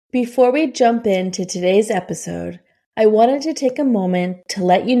Before we jump into today's episode, I wanted to take a moment to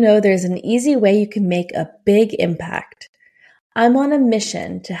let you know there's an easy way you can make a big impact. I'm on a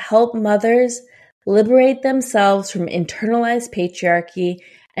mission to help mothers liberate themselves from internalized patriarchy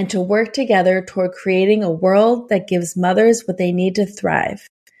and to work together toward creating a world that gives mothers what they need to thrive.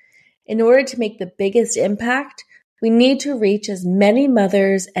 In order to make the biggest impact, we need to reach as many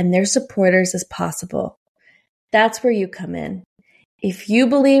mothers and their supporters as possible. That's where you come in. If you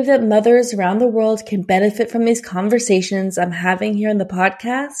believe that mothers around the world can benefit from these conversations I'm having here on the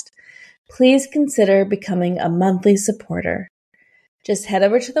podcast, please consider becoming a monthly supporter. Just head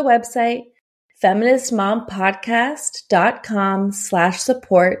over to the website,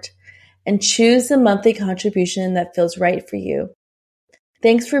 feministmompodcast.com/support, and choose the monthly contribution that feels right for you.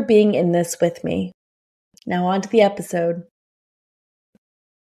 Thanks for being in this with me. Now on to the episode.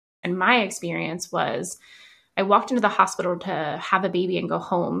 And my experience was I walked into the hospital to have a baby and go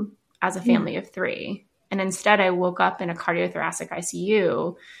home as a family of 3. And instead I woke up in a cardiothoracic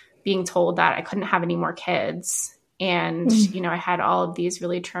ICU being told that I couldn't have any more kids. And, I had all of these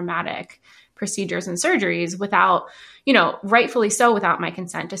really traumatic procedures and surgeries without, rightfully so, without my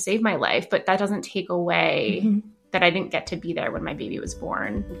consent to save my life. But that doesn't take away that I didn't get to be there when my baby was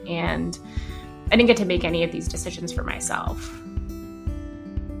born. And I didn't get to make any of these decisions for myself.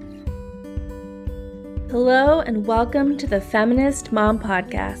 Hello and welcome to the Feminist Mom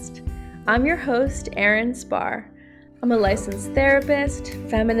Podcast. I'm your host, Erin Spar. I'm a licensed therapist,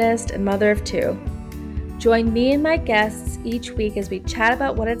 feminist, and mother of 2. Join me and my guests each week as we chat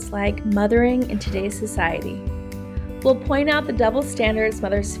about what it's like mothering in today's society. We'll point out the double standards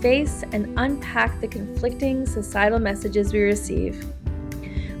mothers face and unpack the conflicting societal messages we receive.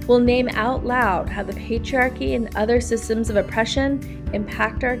 We'll name out loud how the patriarchy and other systems of oppression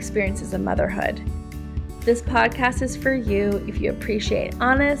impact our experiences of motherhood. This podcast is for you if you appreciate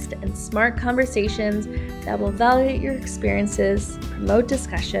honest and smart conversations that will validate your experiences, promote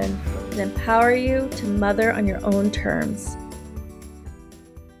discussion, and empower you to mother on your own terms.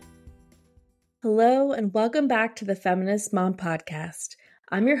 Hello, and welcome back to the Feminist Mom Podcast.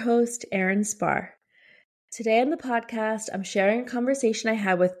 I'm your host, Erin Spar. Today on the podcast, I'm sharing a conversation I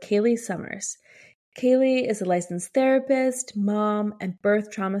had with Kayleigh Summers. Kayleigh is a licensed therapist, mom, and birth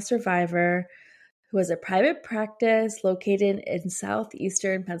trauma survivor who has a private practice located in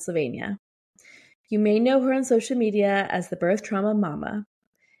southeastern Pennsylvania. You may know her on social media as the Birth Trauma Mama.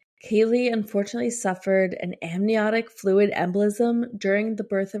 Kayleigh unfortunately suffered an amniotic fluid embolism during the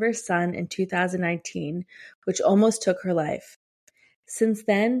birth of her son in 2019, which almost took her life. Since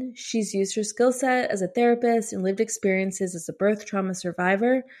then, she's used her skill set as a therapist and lived experiences as a birth trauma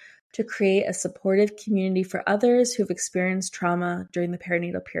survivor to create a supportive community for others who've experienced trauma during the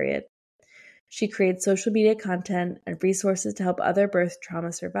perinatal period. She creates social media content and resources to help other birth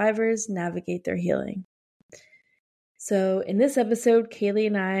trauma survivors navigate their healing. So in this episode, Kayleigh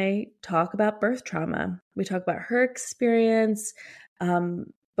and I talk about birth trauma. We talk about her experience,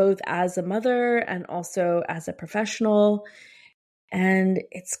 both as a mother and also as a professional. And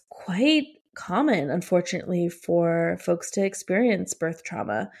it's quite common, unfortunately, for folks to experience birth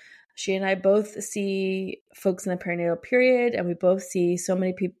trauma. She and I both see folks in the perinatal period, and we both see so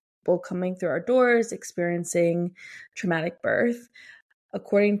many people coming through our doors experiencing traumatic birth.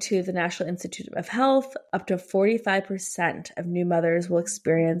 According to the National Institute of Health, up to 45% of new mothers will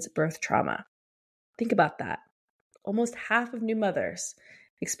experience birth trauma. Think about that. Almost half of new mothers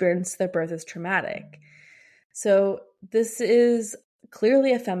experience their birth as traumatic. So this is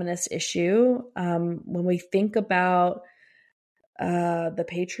clearly a feminist issue. When we think about the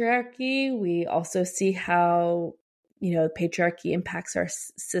patriarchy, we also see how patriarchy impacts our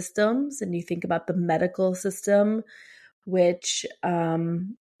systems. And you think about the medical system, which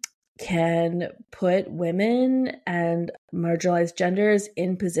can put women and marginalized genders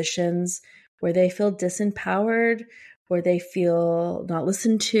in positions where they feel disempowered, where they feel not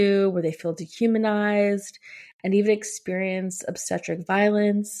listened to, where they feel dehumanized, and even experience obstetric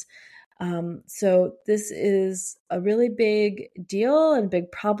violence. So this is a really big deal and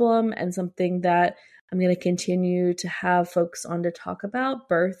big problem, and something that I'm going to continue to have folks on to talk about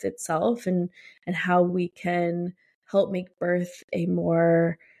birth itself and how we can help make birth a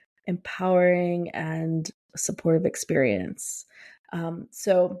more empowering and supportive experience.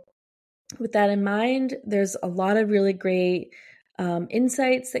 So with that in mind, there's a lot of really great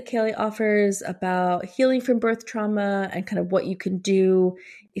insights that Kayleigh offers about healing from birth trauma and kind of what you can do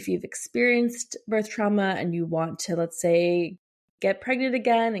if you've experienced birth trauma and you want to, let's say, get pregnant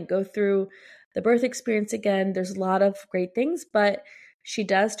again and go through the birth experience again. There's a lot of great things, but she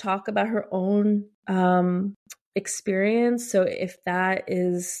does talk about her own experience. So if that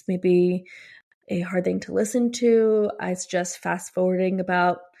is maybe a hard thing to listen to, I suggest fast forwarding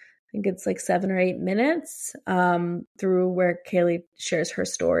about, I think it's like 7 or 8 minutes through where Kayleigh shares her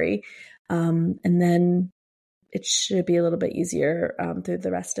story. And then it should be a little bit easier through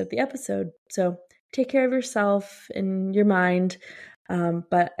the rest of the episode. So take care of yourself and your mind.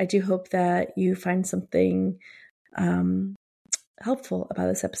 But I do hope that you find something helpful about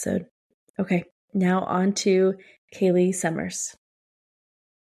this episode. Okay, now on to Kayleigh Summers.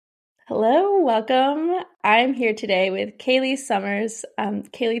 Hello, welcome. I'm here today with Kayleigh Summers.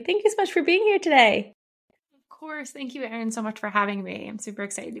 Kayleigh, thank you so much for being here today. Of course. Thank you, Erin, so much for having me. I'm super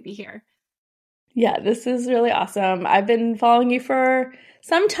excited to be here. Yeah, this is really awesome. I've been following you for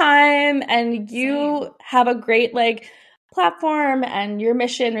some time, and you have a great platform, and your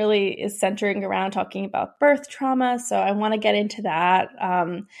mission really is centering around talking about birth trauma. So I want to get into that.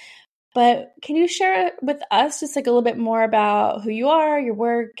 But can you share with us just a little bit more about who you are, your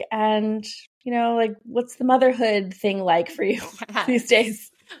work, and what's the motherhood thing like for you these days?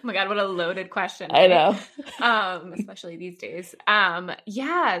 Oh my God, what a loaded question. Right? I know. Especially these days.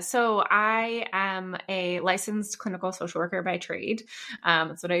 So I am a licensed clinical social worker by trade.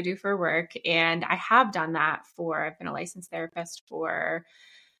 That's what I do for work. And I have done that I've been a licensed therapist for,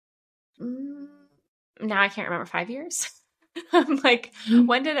 now I can't remember, 5 years. I'm like,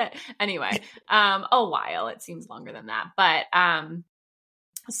 when did it? Anyway, a while. It seems longer than that. But I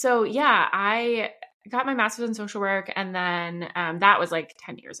got my master's in social work, and then that was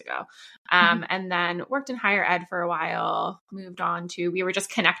 10 years ago. And then worked in higher ed for a while, moved on to, we were just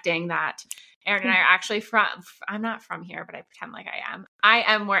connecting that Erin and I are actually I'm not from here, but I pretend like I am. I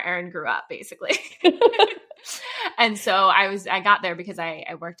am where Erin grew up, basically. And so I got there because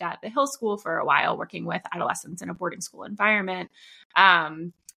I worked at the Hill School for a while, working with adolescents in a boarding school environment.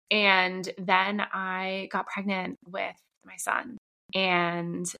 And then I got pregnant with my son,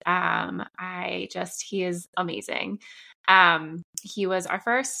 and he is amazing. He was our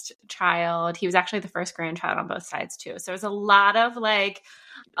first child. He was actually the first grandchild on both sides too. So there's a lot of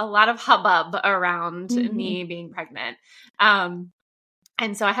hubbub around me being pregnant.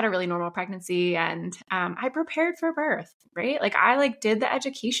 And so I had a really normal pregnancy, and I prepared for birth, right? I did the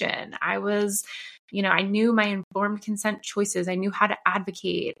education. I was, I knew my informed consent choices. I knew how to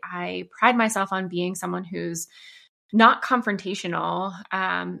advocate. I pride myself on being someone who's not confrontational,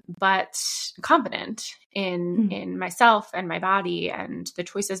 but confident in myself and my body and the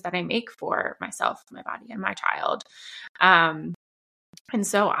choices that I make for myself, my body, and my child. And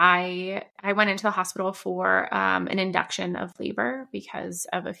so I went into the hospital for an induction of labor because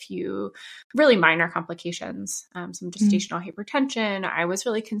of a few really minor complications, some gestational hypertension. I was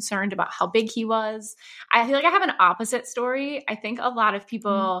really concerned about how big he was. I feel like I have an opposite story. I think a lot of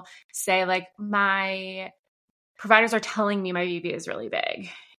people say my providers are telling me my baby is really big,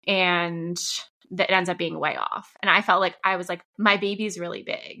 and that it ends up being way off. And I felt my baby's really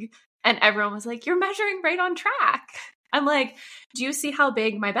big. And everyone was like, you're measuring right on track. I'm like, do you see how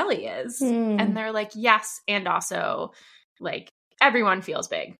big my belly is? And they're like, yes. And also everyone feels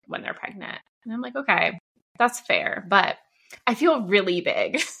big when they're pregnant. And I'm like, okay, that's fair. But I feel really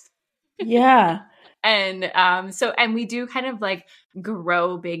big. Yeah. And we do kind of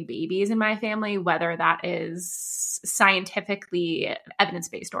grow big babies in my family, whether that is scientifically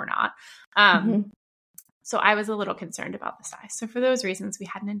evidence-based or not. So I was a little concerned about the size. So for those reasons, we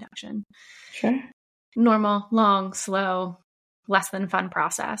had an induction. Sure. Normal, long, slow, less than fun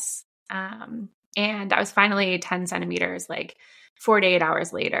process. And I was finally 10 centimeters, 4 to 8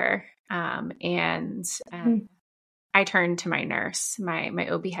 hours later. I turned to my nurse. My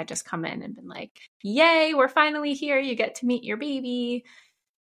OB had just come in and been like, yay, we're finally here. You get to meet your baby.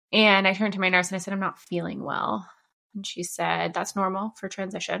 And I turned to my nurse and I said, I'm not feeling well. And she said, that's normal for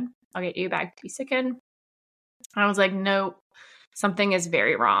transition. I'll get you back to be sick in. I was like, nope, something is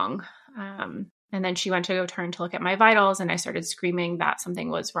very wrong. And then she went to go turn to look at my vitals, and I started screaming that something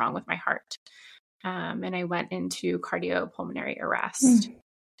was wrong with my heart. And I went into cardiopulmonary arrest.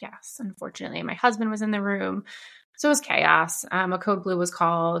 Yes, unfortunately, my husband was in the room. So it was chaos. A code blue was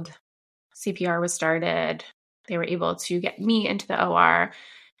called. CPR was started. They were able to get me into the OR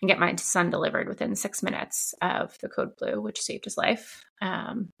and get my son delivered within 6 minutes of the code blue, which saved his life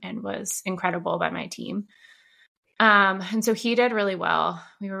and was incredible by my team. And so he did really well.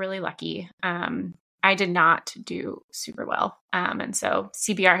 We were really lucky. I did not do super well. And so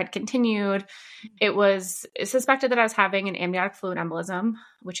CPR had continued. It was suspected that I was having an amniotic fluid embolism,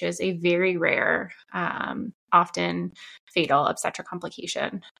 which is a very rare, often fatal obstetric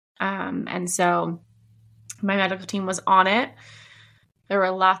complication. And so my medical team was on it there were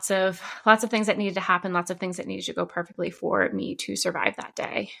lots of things that needed to happen, lots of things that needed to go perfectly for me to survive that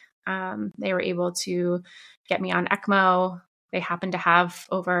day. They were able to get me on ECMO. They happened to have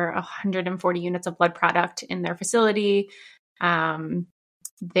over 140 units of blood product in their facility.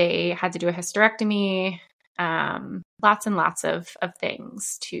 They had to do a hysterectomy, lots and lots of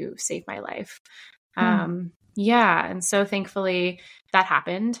things to save my life. Yeah. And so thankfully that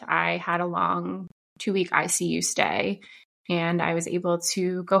happened. I had a long 2-week ICU stay and I was able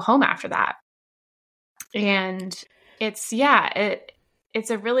to go home after that. And it's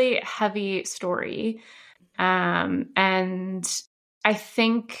a really heavy story. And I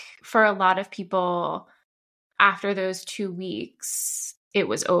think for a lot of people after those 2 weeks, it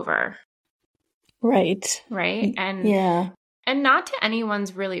was over. Right. Right. And not to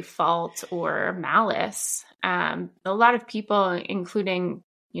anyone's really fault or malice. A lot of people, including,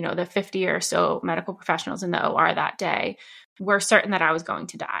 the 50 or so medical professionals in the OR that day, were certain that I was going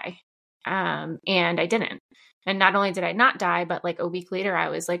to die. And I didn't. And not only did I not die, but like a week later, I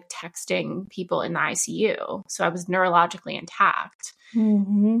was like texting people in the ICU. So I was neurologically intact.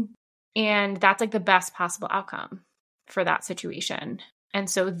 Mm-hmm. And that's like the best possible outcome for that situation. And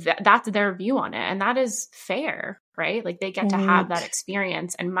so that's their view on it. And that is fair, right? Like they get to have that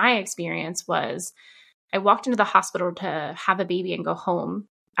experience. And my experience was I walked into the hospital to have a baby and go home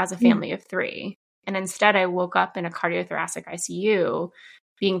as a family of 3. And instead I woke up in a cardiothoracic ICU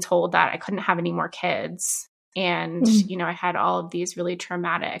being told that I couldn't have any more kids. And, I had all of these really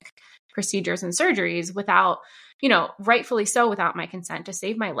traumatic procedures and surgeries without, rightfully so, without my consent to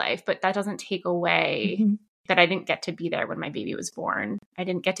save my life. But that doesn't take away that I didn't get to be there when my baby was born. I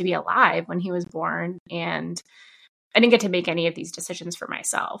didn't get to be alive when he was born. And I didn't get to make any of these decisions for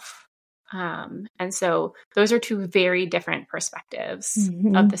myself. And so those are 2 very different perspectives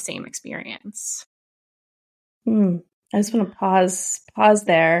of the same experience. I just want to pause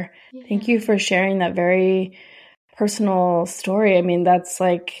there. Yeah. Thank you for sharing that very personal story. I mean, that's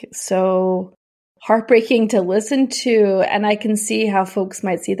like so heartbreaking to listen to. And I can see how folks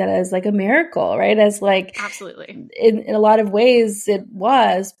might see that as like a miracle, right? As like, absolutely. In a lot of ways it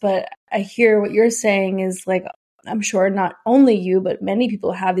was, but I hear what you're saying is like, I'm sure not only you, but many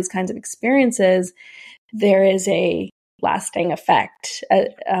people have these kinds of experiences. There is a lasting effect,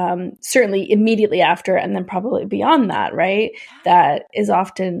 certainly immediately after, and then probably beyond that, right? That is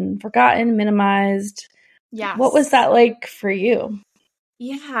often forgotten, minimized. Yes. What was that like for you?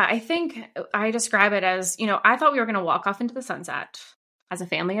 Yeah, I think I describe it as, I thought we were going to walk off into the sunset as a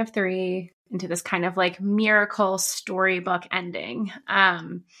family of 3 into this kind of like miracle storybook ending.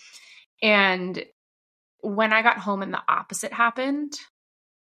 And when I got home and the opposite happened,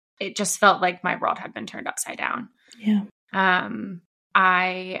 it just felt like my world had been turned upside down. Yeah.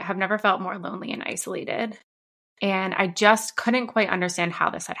 I have never felt more lonely and isolated. And I just couldn't quite understand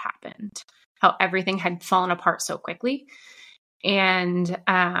how this had happened, how everything had fallen apart so quickly. And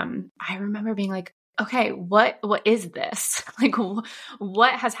I remember being like, okay, what is this? Like,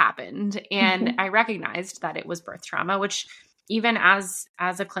 what has happened? And I recognized that it was birth trauma, which even as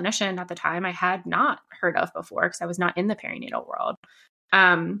a clinician at the time, I had not heard of before because I was not in the perinatal world.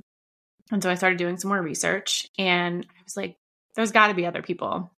 And so I started doing some more research and I was like, there's got to be other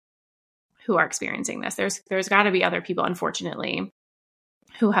people who are experiencing this. There's got to be other people, unfortunately,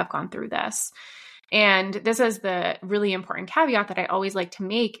 who have gone through this. And this is the really important caveat that I always like to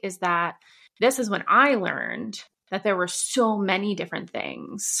make is that this is when I learned that there were so many different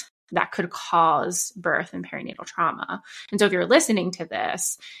things that could cause birth and perinatal trauma. And so if you're listening to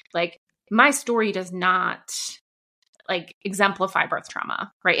this, like my story does not like exemplify birth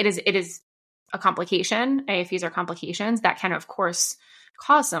trauma, right? It is a complication. AFUs are complications that can, of course,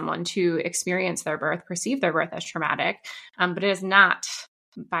 cause someone to experience their birth, perceive their birth as traumatic, but it is not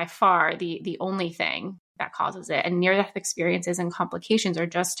by far the only thing that causes it. And near-death experiences and complications are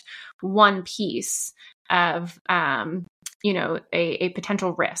just one piece of, a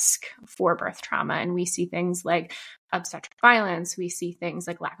potential risk for birth trauma. And we see things like obstetric violence. We see things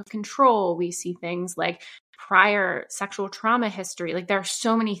like lack of control. We see things like prior sexual trauma history. Like there are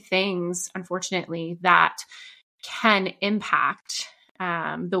so many things, unfortunately, that can impact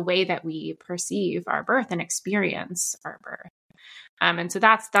the way that we perceive our birth and experience our birth. And so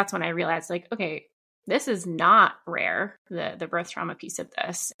that's when I realized, like, okay, this is not rare, the birth trauma piece of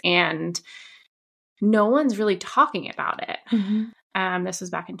this. And no one's really talking about it. This was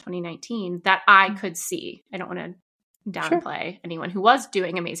back in 2019 that I could see. I don't want to downplay anyone who was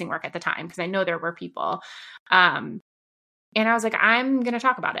doing amazing work at the time, because I know there were people. And I was like, I'm going to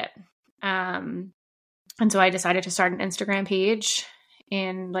talk about it. And so I decided to start an Instagram page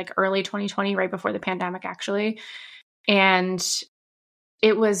in like early 2020, right before the pandemic, actually. And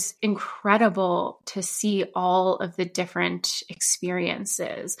it was incredible to see all of the different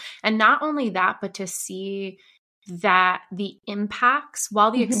experiences. And not only that, but to see that the impacts, while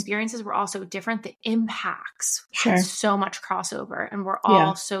the experiences were also different, the impacts had so much crossover and were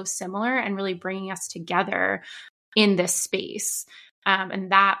all so similar and really bringing us together in this space.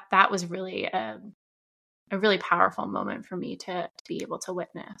 And that was really a really powerful moment for me to be able to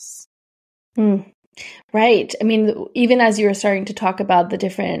witness. Right. I mean, even as you were starting to talk about the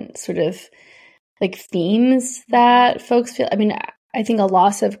different sort of like themes that folks feel, I mean, I think a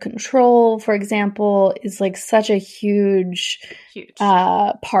loss of control, for example, is like such a huge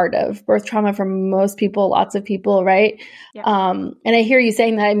part of birth trauma for most people, lots of people, right? Yeah. And I hear you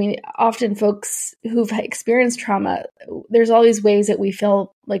saying that. I mean, often folks who've experienced trauma, there's all these ways that we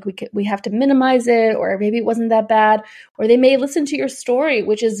feel like we have to minimize it, or maybe it wasn't that bad, or they may listen to your story,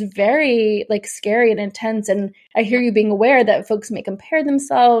 which is very like scary and intense. And I hear you being aware that folks may compare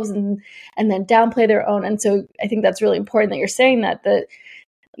themselves and then downplay their own. And so I think that's really important that you're saying that,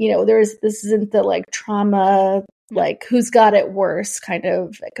 you know, this isn't the like trauma, like who's got it worse kind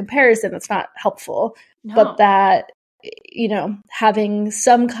of comparison. That's not helpful, but that, you know, having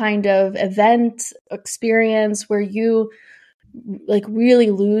some kind of event experience where you like really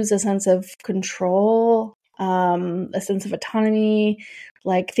lose a sense of control, a sense of autonomy,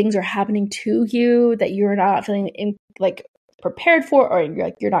 like things are happening to you that you're not feeling like prepared for, or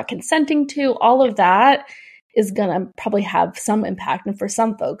you're not consenting to, all of that is gonna probably have some impact. And for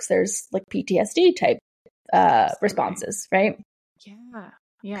some folks, there's like PTSD type responses, right?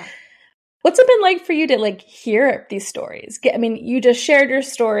 Yeah. What's it been like for you to like hear these stories? I mean, you just shared your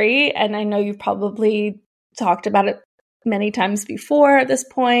story, and I know you've probably talked about it many times before at this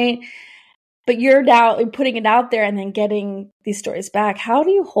point, but you're now putting it out there and then getting these stories back. How do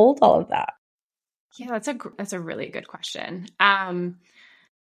you hold all of that? Yeah, that's a really good question.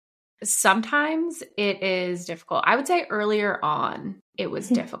 Sometimes it is difficult. I would say earlier on, it was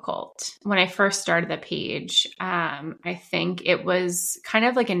difficult. When I first started the page, I think it was kind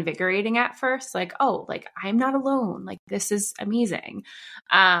of like invigorating at first, like, oh, like I'm not alone. Like this is amazing.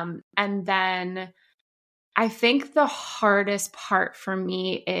 And then I think the hardest part for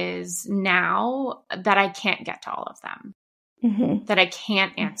me is now that I can't get to all of them, that I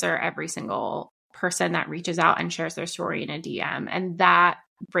can't answer every single person that reaches out and shares their story in a DM. And that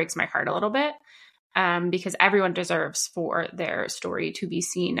breaks my heart a little bit, because everyone deserves for their story to be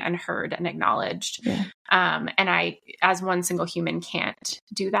seen and heard and acknowledged. And I, as one single human, can't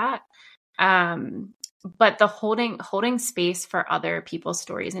do that. But the holding space for other people's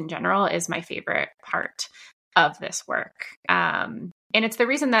stories in general is my favorite part of this work. And it's the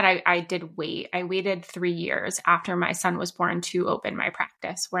reason that I did wait. I waited 3 years after my son was born to open my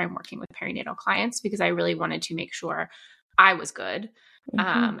practice where I'm working with perinatal clients, because I really wanted to make sure I was good,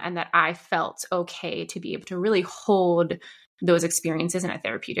 and that I felt okay to be able to really hold those experiences in a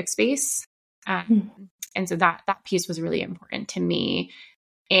therapeutic space. And so that piece was really important to me.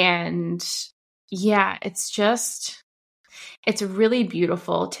 And yeah, it's really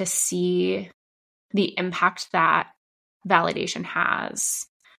beautiful to see the impact that validation has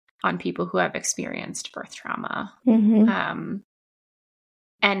on people who have experienced birth trauma,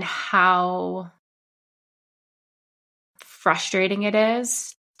 and how frustrating it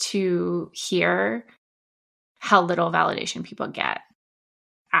is to hear how little validation people get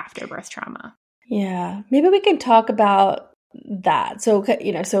after birth trauma. Yeah, maybe we can talk about that. So,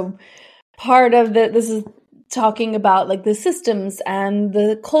 you know, so part of this is talking about like the systems and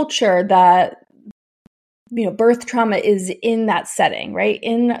the culture that, you know, birth trauma is in that setting, right?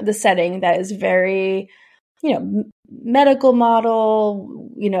 In the setting that is very, you know, medical model,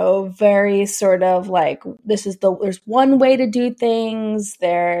 you know, very sort of like, there's one way to do things.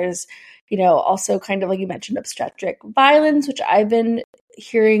 There's, you know, also kind of like you mentioned, obstetric violence, which I've been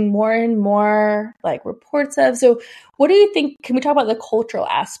hearing more and more like reports of. So what do you think? Can we talk about the cultural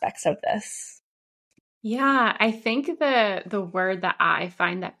aspects of this? Yeah, I think the word that I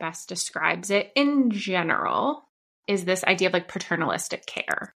find that best describes it in general is this idea of like paternalistic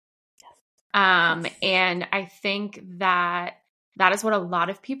care. And I think that is what a lot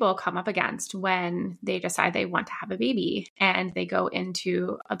of people come up against when they decide they want to have a baby and they go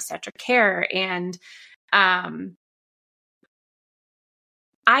into obstetric care. And I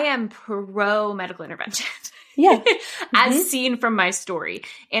am pro medical intervention. Yeah. As seen from my story.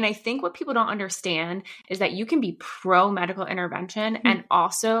 And I think what people don't understand is that you can be pro medical intervention and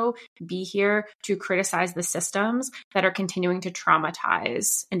also be here to criticize the systems that are continuing to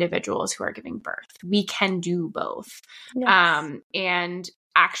traumatize individuals who are giving birth. We can do both. Yes. And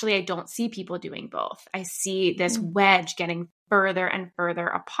actually, I don't see people doing both. I see this wedge getting further and further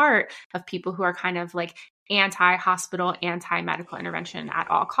apart of people who are kind of like anti-hospital, anti-medical intervention at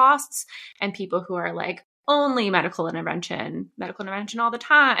all costs, and people who are like only medical intervention all the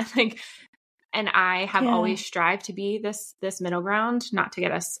time. Like, and I have always strived to be this middle ground, not to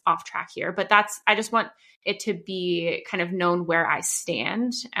get us off track here, but I just want it to be kind of known where I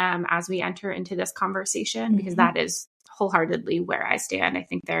stand as we enter into this conversation, because that is wholeheartedly where I stand. I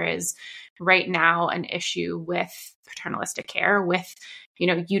think there is right now an issue with paternalistic care with,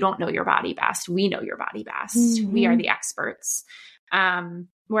 you don't know your body best. We know your body best. We are the experts.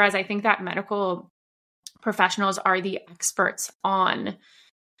 Whereas I think that medical professionals are the experts on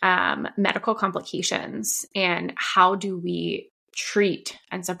medical complications and how do we treat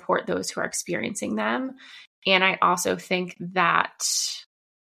and support those who are experiencing them. And I also think that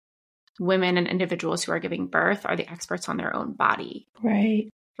women and individuals who are giving birth are the experts on their own body. Right.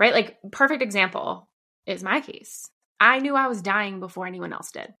 Right? Like, perfect example is my case. I knew I was dying before anyone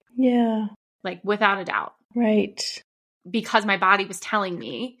else did. Yeah. Like, without a doubt. Right. Because my body was telling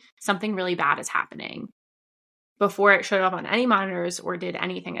me something really bad is happening before it showed up on any monitors or did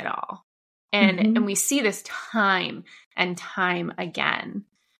anything at all. And we see this time and time again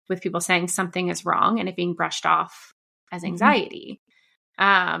with people saying something is wrong and it being brushed off as anxiety.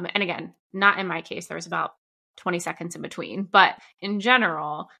 And again, not in my case, there was about 20 seconds in between, but in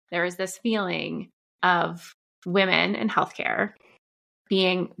general, there is this feeling of women in healthcare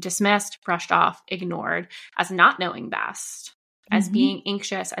being dismissed, brushed off, ignored as not knowing best, as being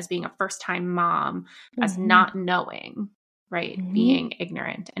anxious, as being a first-time mom, as not knowing, right? Being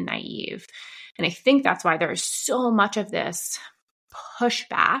ignorant and naive. And I think that's why there is so much of this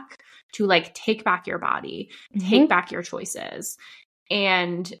pushback to like take back your body, take back your choices.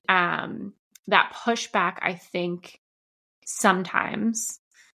 And that pushback, I think, sometimes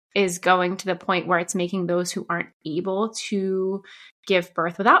is going to the point where it's making those who aren't able to give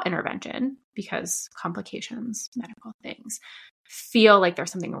birth without intervention because complications, medical things, feel like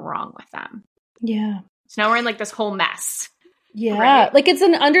there's something wrong with them. Yeah. So now we're in like this whole mess. Yeah. Right? Like, it's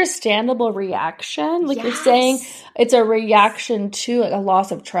an understandable reation. Like you're saying, it's a reaction to like a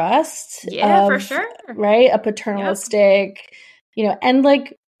loss of trust. Yeah, for sure. Right. A paternalistic, and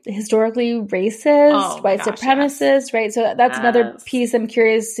like historically racist, white supremacist, right? So that's another piece I'm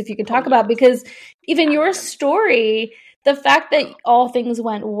curious if you can talk about, because even your story, the fact that all things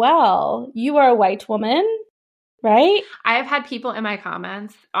went well, you are a white woman, right? I have had people in my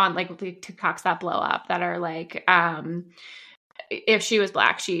comments on like the TikToks that blow up that are like, if she was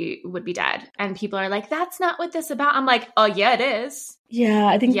Black, she would be dead. And people are like, that's not what this is about. I'm like, oh yeah, it is. Yeah,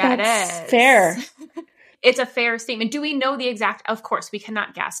 I think that's fair. It's a fair statement. Do we know the exact? Of course, we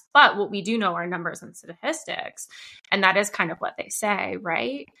cannot guess. But what we do know are numbers and statistics. And that is kind of what they say,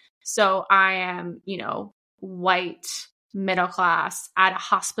 right? So I am, white, middle class, at a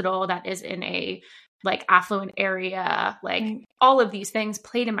hospital that is in a like affluent area. Like all of these things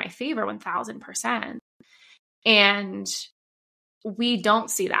played in my favor 1000%. And we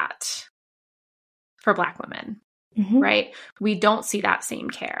don't see that for Black women, right? We don't see that same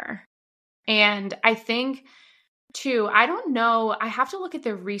care. And I think, too, I don't know, I have to look at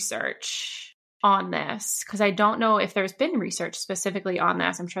the research on this because I don't know if there's been research specifically on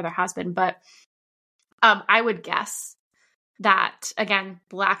this. I'm sure there has been, but I would guess that, again,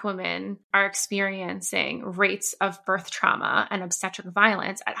 Black women are experiencing rates of birth trauma and obstetric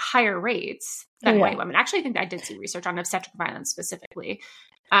violence at higher rates than white women. Actually, I think I did see research on obstetric violence specifically.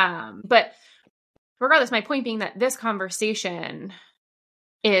 But regardless, my point being that this conversation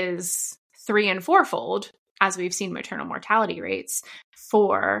is 3- and 4-fold as we've seen maternal mortality rates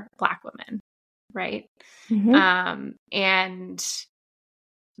for Black women, right? And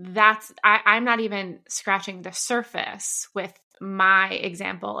that's, I'm not even scratching the surface with my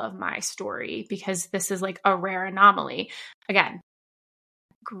example of my story because this is like a rare anomaly. Again,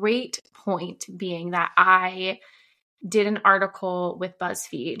 great point being that I did an article with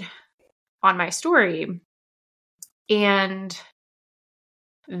BuzzFeed on my story and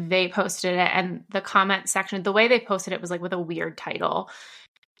they posted it, and the comment section, the way they posted it was like with a weird title.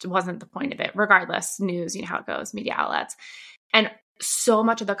 It wasn't the point of it. Regardless, news, you know how it goes, media outlets. And so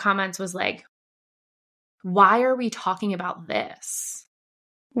much of the comments was like, why are we talking about this?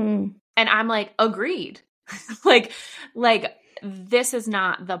 And I'm like, agreed. like this is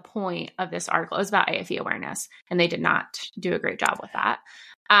not the point of this article. It was about AFE awareness, and they did not do a great job with that.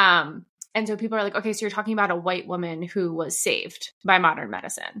 And so people are like, okay, so you're talking about a white woman who was saved by modern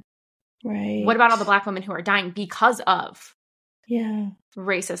medicine. Right. What about all the Black women who are dying because of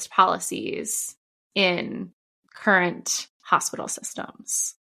racist policies in current hospital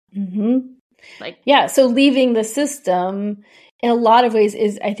systems. Mm-hmm. Like, yeah. So leaving the system in a lot of ways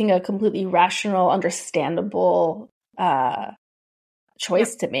is, I think, a completely rational, understandable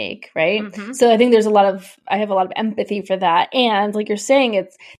choice to make, right? Mm-hmm. So I think I have a lot of empathy for that. And like you're saying,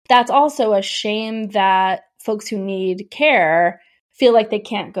 that's also a shame that folks who need care feel like they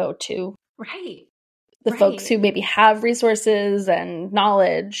can't go to Right. the folks who maybe have resources and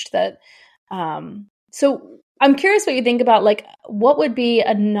knowledge that, so I'm curious what you think about, like, what would be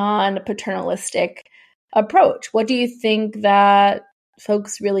a non-paternalistic approach? What do you think that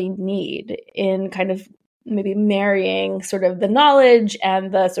folks really need in kind of maybe marrying sort of the knowledge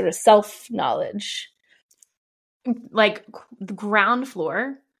and the sort of self-knowledge? Like the ground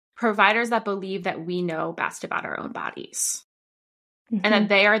floor, providers that believe that we know best about our own bodies, Mm-hmm. and that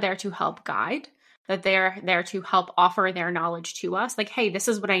they are there to help guide, that they're there to help offer their knowledge to us. Like, hey, this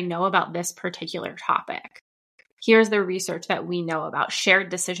is what I know about this particular topic. Here's the research that we know about. Shared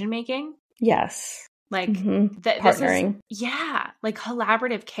decision-making. Yes. Like, partnering. This is, like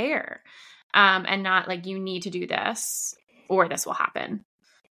collaborative care. And not like, you need to do this or this will happen.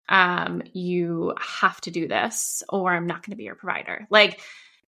 You have to do this or I'm not going to be your provider. Like,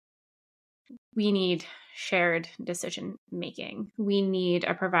 we need shared decision making. We need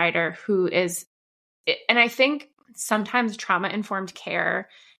a provider who is, and I think sometimes trauma-informed care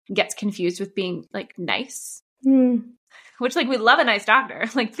gets confused with being like nice. Which, like, we love a nice doctor.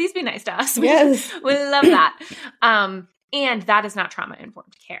 Like, please be nice to us. Yes. We love that. And that is not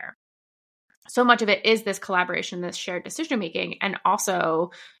trauma-informed care. So much of it is this collaboration, this shared decision-making, and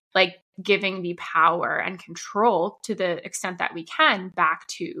also like giving the power and control to the extent that we can back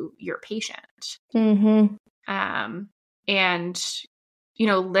to your patient. Mm-hmm. And,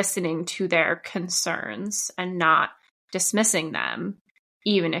 listening to their concerns and not dismissing them,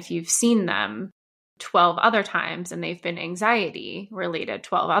 even if you've seen them 12 other times and they've been anxiety related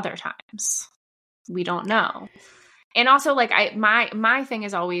 12 other times. We don't know. And also, like, my thing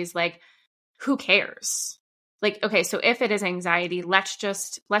is always like, who cares? Like, okay, so if it is anxiety, let's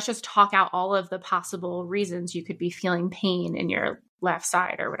just talk out all of the possible reasons you could be feeling pain in your left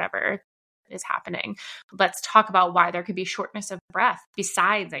side or whatever is happening. Let's talk about why there could be shortness of breath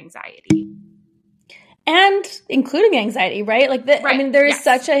besides anxiety. And including anxiety, right? Like, right. I mean, there is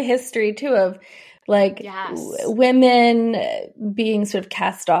such a history too of like women being sort of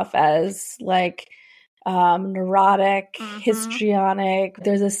cast off as like neurotic, histrionic.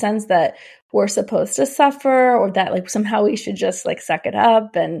 There's a sense that we're supposed to suffer, or that like somehow we should just like suck it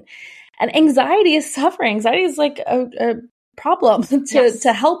up. And anxiety is suffering. Anxiety is like a problem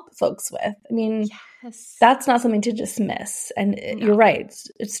to help folks with. I mean, that's not something to dismiss. And you're right.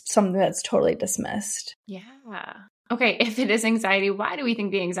 It's something that's totally dismissed. Yeah. Okay, if it is anxiety, why do we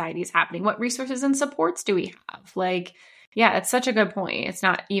think the anxiety is happening? What resources and supports do we have? Like, yeah, it's such a good point. It's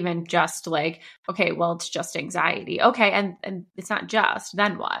not even just like, okay, well, it's just anxiety. Okay, and it's not just,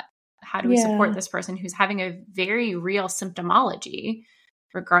 then what? How do we support this person who's having a very real symptomology,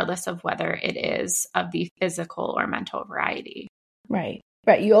 regardless of whether it is of the physical or mental variety? Right.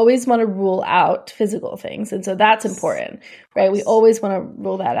 Right. You always want to rule out physical things. And so that's important, right? We always want to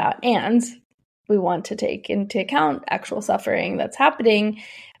rule that out. And we want to take into account actual suffering that's happening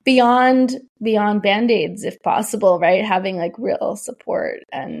beyond Band-Aids, if possible, right? Having like real support,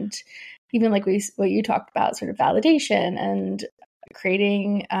 and even like what you talked about, sort of validation and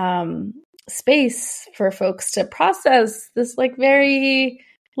creating space for folks to process this like very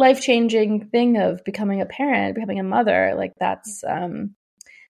life-changing thing of becoming a parent, becoming a mother. Like it's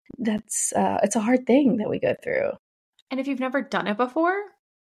a hard thing that we go through. And if you've never done it before,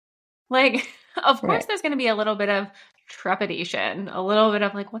 like, of course, there's going to be a little bit of trepidation, a little bit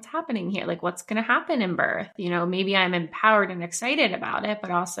of like, what's happening here? Like, what's going to happen in birth? Maybe I'm empowered and excited about it,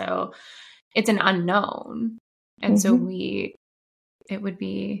 but also it's an unknown. And so it would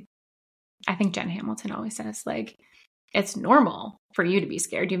be, I think Jen Hamilton always says, like, it's normal for you to be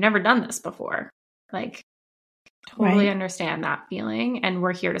scared. You've never done this before. Like, totally understand that feeling. And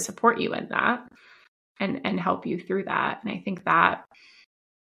we're here to support you in that and help you through that. And I think that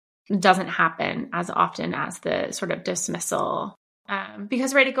doesn't happen as often as the sort of dismissal,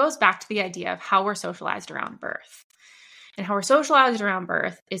 because it goes back to the idea of how we're socialized around birth. And how we're socialized around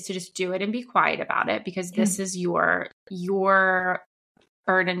birth is to just do it and be quiet about it, because this is your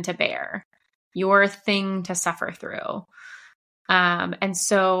burden to bear, your thing to suffer through. And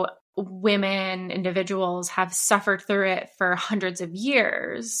so women, individuals have suffered through it for hundreds of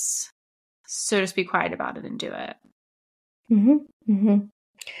years. So just be quiet about it and do it. Mm-hmm. Mm-hmm.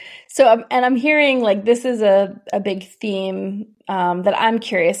 So, and I'm hearing like this is a big theme that I'm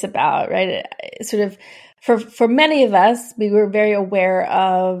curious about, right? Sort of for many of us, we were very aware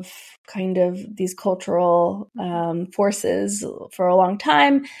of kind of these cultural forces for a long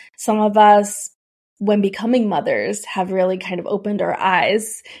time. Some of us, when becoming mothers, have really kind of opened our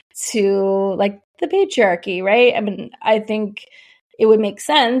eyes to like the patriarchy, right? I mean, I think it would make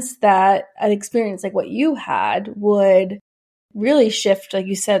sense that an experience like what you had would really shift, like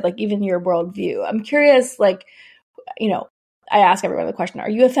you said, like even your worldview. I'm curious, like, you know, I ask everyone the question, are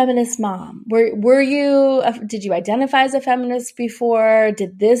you a feminist mom? Were you, did you identify as a feminist before?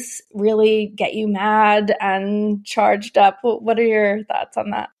 Did this really get you mad and charged up? What are your thoughts on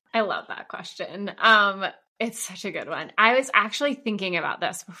that? I love that question. It's such a good one. I was actually thinking about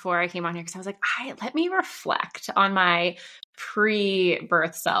this before I came on here because I was like, let me reflect on my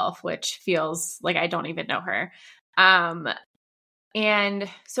pre-birth self, which feels like I don't even know her. And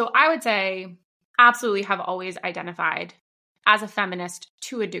so I would say absolutely have always identified as a feminist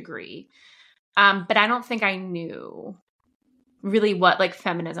to a degree. But I don't think I knew really what like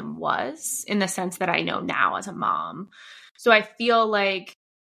feminism was in the sense that I know now as a mom. So I feel like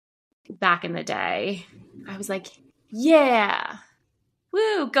back in the day, I was like, yeah,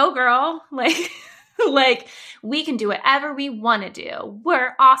 woo, go girl. Like we can do whatever we want to do.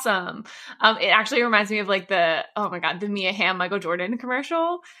 We're awesome. It actually reminds me of like the Mia Hamm, Michael Jordan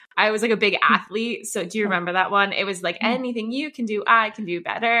commercial. I was like a big athlete. So do you remember that one? It was like anything you can do, I can do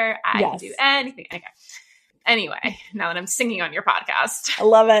better. I can do anything. Okay. Anyway, now that I'm singing on your podcast. I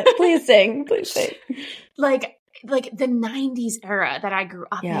love it. Please sing. Please sing. Like the 90s era that I grew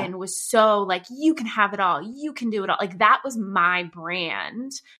up in was so like, you can have it all. You can do it all. Like that was my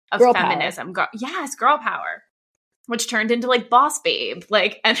brand of girl feminism. Yes, girl power, which turned into like boss babe,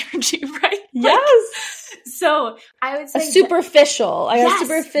 like energy, right? Yes. So I would say a superficial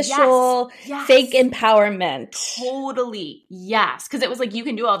fake empowerment. Totally. Yes. Cause it was like, you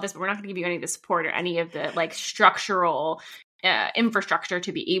can do all this, but we're not going to give you any of the support or any of the like structural infrastructure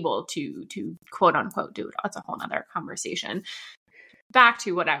to be able to quote unquote do it. That's a whole nother conversation. Back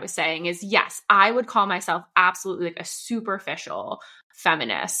to what I was saying is, yes, I would call myself absolutely like a superficial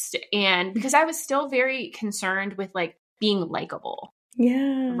feminist. And because I was still very concerned with like being likable.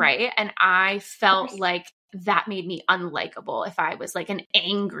 Yeah. Right. And I felt like that made me unlikable if I was like an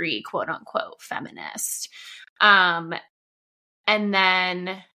angry quote unquote feminist. And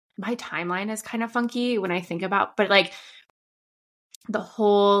then my timeline is kind of funky when I think about, but like the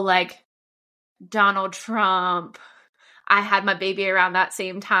whole like Donald Trump, I had my baby around that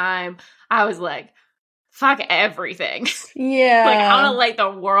same time. I was like, fuck everything. Yeah. Like, I want to light the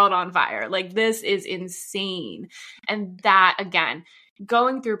world on fire. Like, this is insane. And that, again,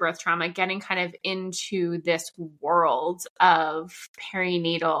 going through birth trauma, getting kind of into this world of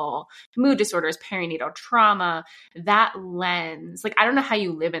perinatal mood disorders, perinatal trauma, that lens, like, I don't know how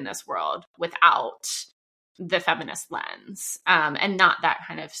you live in this world without the feminist lens, and not that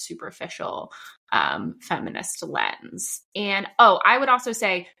kind of superficial feminist lens. And I would also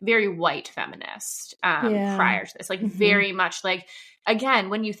say very white feminist prior to this, like very much like, again,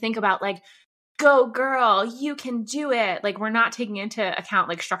 when you think about like, go girl, you can do it. Like, we're not taking into account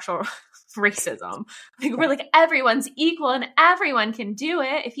like structural racism. Like, we're like, everyone's equal and everyone can do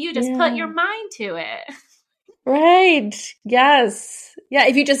it if you just put your mind to it. Right. Yes. Yeah.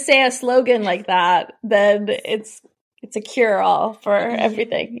 If you just say a slogan like that, then it's a cure-all for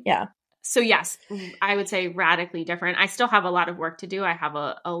everything. Yeah. So yes, I would say radically different. I still have a lot of work to do. I have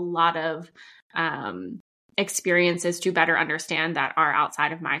a lot of experiences to better understand that are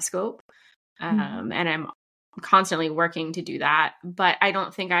outside of my scope. And I'm constantly working to do that. But I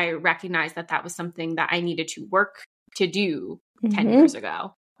don't think I recognized that was something that I needed to work to do 10 years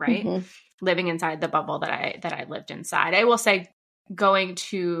ago, right? Living inside the bubble that I lived inside. I will say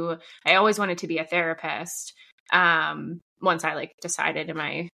I always wanted to be a therapist. Once I like decided in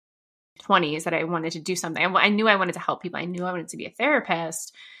my 20s that I wanted to do something. I knew I wanted to help people. I knew I wanted to be a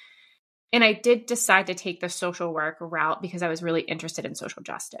therapist. And I did decide to take the social work route because I was really interested in social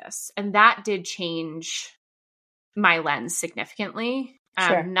justice. And that did change my lens significantly.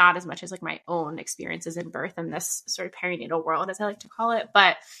 Sure. Not as much as like my own experiences in birth and this sort of perinatal world, as I like to call it.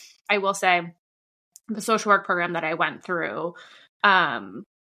 But I will say the social work program that I went through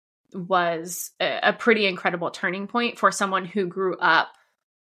was a pretty incredible turning point for someone who grew up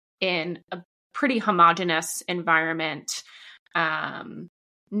in a pretty homogenous environment,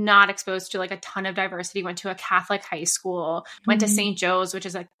 not exposed to like a ton of diversity, went to a Catholic high school, went to St. Joe's, which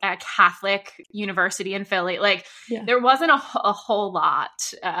is a Catholic university in Philly. Like there wasn't a whole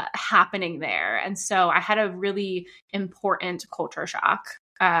lot happening there. And so I had a really important culture shock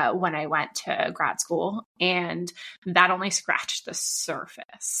when I went to grad school, and that only scratched the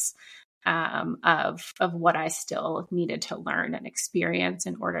surface. of what I still needed to learn and experience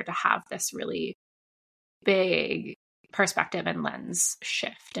in order to have this really big perspective and lens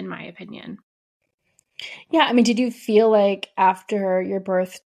shift, in my opinion. Yeah. I mean, did you feel like after your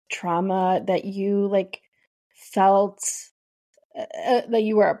birth trauma that you like felt that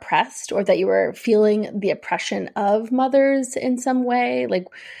you were oppressed, or that you were feeling the oppression of mothers in some way, like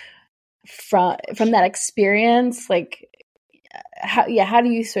from that experience? Like, how do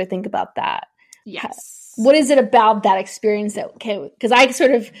you sort of think about that? Yes. What is it about that experience that, because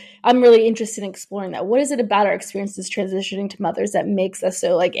I'm really interested in exploring that. What is it about our experiences transitioning to mothers that makes us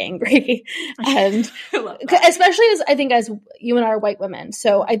so like angry? And especially as you and I are white women.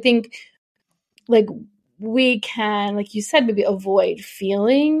 So I think like we can, like you said, maybe avoid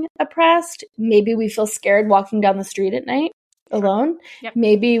feeling oppressed. Maybe we feel scared walking down the street at night alone. Yep.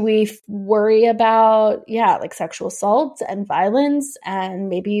 Maybe we worry about, like sexual assault and violence, and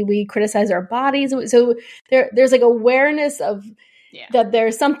maybe we criticize our bodies. So there's like awareness of that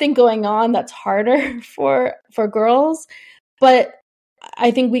there's something going on that's harder for girls. But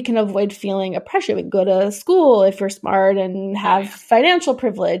I think we can avoid feeling oppression. We can go to school if you're smart and have financial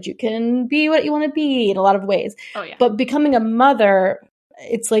privilege. You can be what you want to be in a lot of ways. But becoming a mother,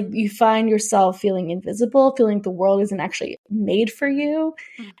 it's like you find yourself feeling invisible, feeling the world isn't actually made for you.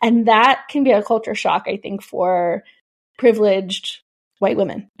 And that can be a culture shock, I think, for privileged white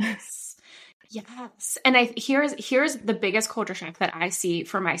women. Yes. And here's the biggest culture shock that I see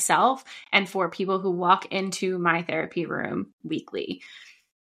for myself and for people who walk into my therapy room weekly,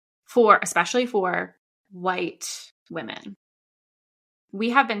 especially for white women. We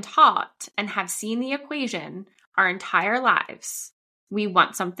have been taught and have seen the equation our entire lives. We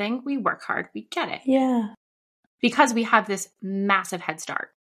want something, we work hard, we get it. Yeah. Because we have this massive head start,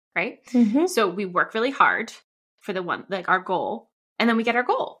 right? Mm-hmm. So we work really hard for our goal, and then we get our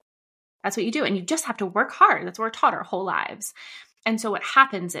goal. That's what you do. And you just have to work hard. That's what we're taught our whole lives. And so what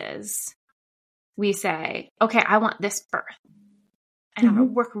happens is we say, okay, I want this birth. And I'm going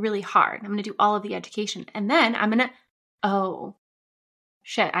to work really hard. I'm going to do all of the education. And then I'm going to, oh,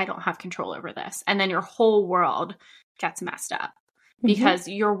 shit, I don't have control over this. And then your whole world gets messed up because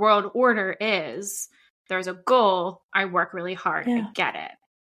your world order is there's a goal. I work really hard. I get it.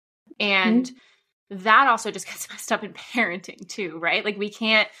 And that also just gets messed up in parenting too, right? Like we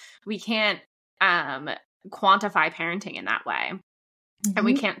can't quantify parenting in that way. And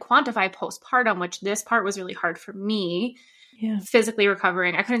we can't quantify postpartum, which this part was really hard for me. Physically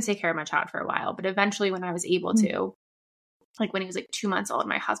recovering. I couldn't take care of my child for a while, but eventually when I was able to, like when he was like 2 months old,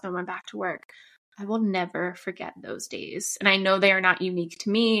 my husband went back to work. I will never forget those days. And I know they are not unique to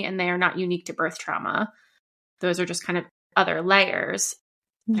me and they are not unique to birth trauma. Those are just kind of other layers.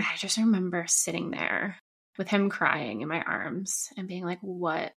 But I just remember sitting there with him crying in my arms and being like,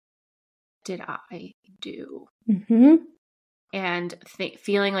 what did I do? And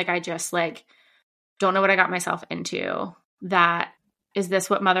feeling like I just like, don't know what I got myself into. Is this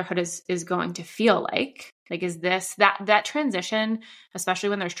what motherhood is going to feel like? Like, is this that transition, especially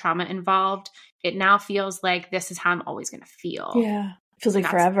when there's trauma involved, it now feels like this is how I'm always going to feel. Yeah. Feels like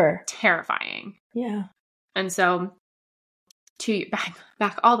forever. Terrifying. Yeah. And so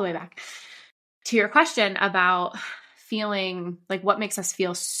back all the way back to your question about feeling like what makes us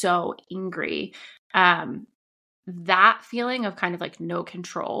feel so angry. That feeling of kind of like no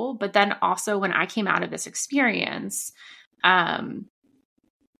control. But then also when I came out of this experience, I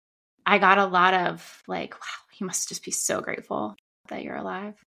got a lot of like, wow, you must just be so grateful that you're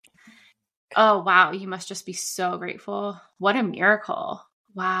alive. Oh, wow. You must just be so grateful. What a miracle.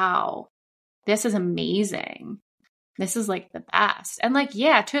 Wow. This is amazing. This is like the best. And like,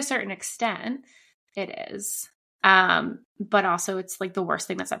 yeah, to a certain extent it is. But also it's like the worst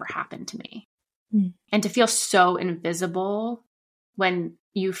thing that's ever happened to me. And to feel so invisible when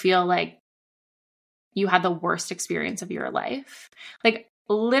you feel like you had the worst experience of your life. Like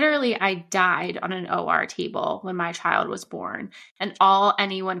literally I died on an OR table when my child was born. And all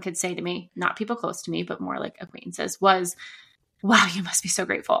anyone could say to me, not people close to me, but more like acquaintances, was, wow, you must be so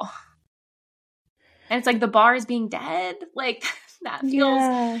grateful. And it's like the bar is being dead. Like that feels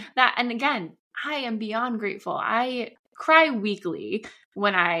that. And again, I am beyond grateful. I cry weekly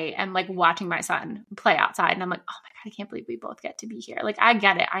when I am like watching my son play outside and I'm like, oh my God, I can't believe we both get to be here. Like I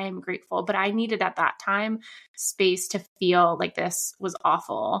get it. I am grateful, but I needed at that time space to feel like this was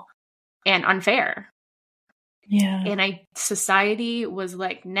awful and unfair. Yeah. And society was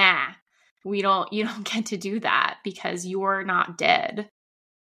like, nah, you don't get to do that because you're not dead.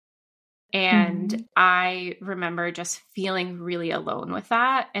 And I remember just feeling really alone with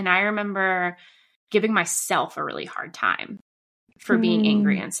that. And I remember giving myself a really hard time for being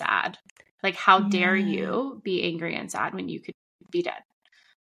angry and sad. Like, how dare you be angry and sad when you could be dead?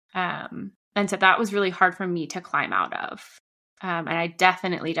 And so that was really hard for me to climb out of. And I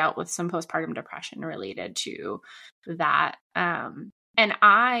definitely dealt with some postpartum depression related to that. And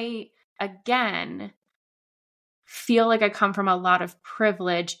I, again, feel like I come from a lot of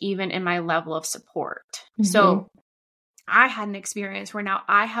privilege, even in my level of support. Mm-hmm. So I had an experience where now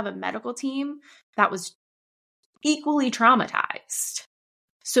I have a medical team that was equally traumatized.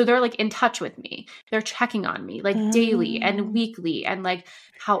 So they're like in touch with me. They're checking on me like daily and weekly. And like,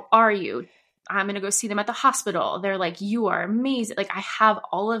 how are you? I'm going to go see them at the hospital. They're like, you are amazing. Like, I have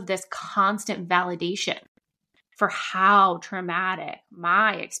all of this constant validation for how traumatic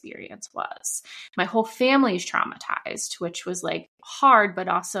my experience was. My whole family is traumatized, which was like hard, but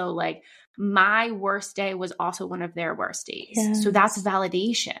also like my worst day was also one of their worst days. Yes. So that's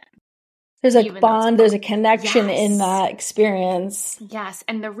validation. There's a bond, there's a connection in that experience. Yes.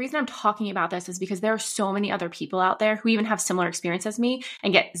 And the reason I'm talking about this is because there are so many other people out there who even have similar experience as me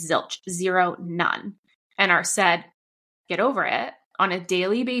and get zilch, zero, none, and are said, get over it on a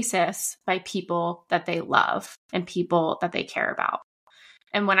daily basis by people that they love and people that they care about.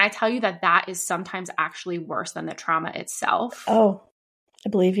 And when I tell you that that is sometimes actually worse than the trauma itself. Oh, I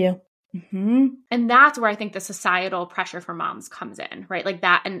believe you. Mm-hmm. And that's where I think the societal pressure for moms comes in, right? Like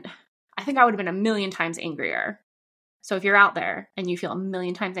that. And I think I would have been a million times angrier. So if you're out there and you feel a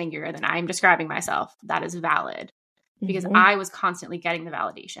million times angrier than I'm describing myself, that is valid because I was constantly getting the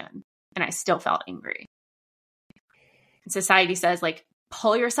validation and I still felt angry. And society says like,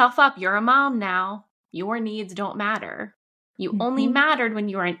 pull yourself up. You're a mom now. Your needs don't matter. You only mattered when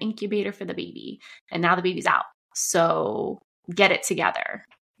you were an incubator for the baby and now the baby's out. So get it together.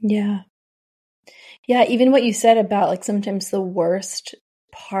 Yeah. Yeah. Even what you said about like sometimes the worst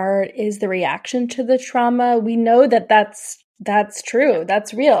part is the reaction to the trauma. We know that that's true.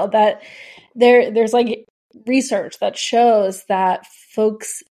 That's real. That there's like research that shows that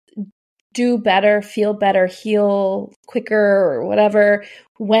folks do better, feel better, heal quicker or whatever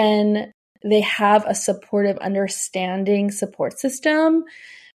when they have a supportive, understanding support system,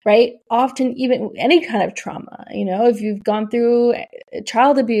 right? Often even any kind of trauma, if you've gone through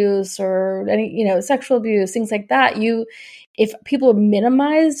child abuse or any, sexual abuse, things like that, if people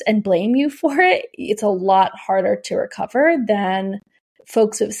minimize and blame you for it, it's a lot harder to recover than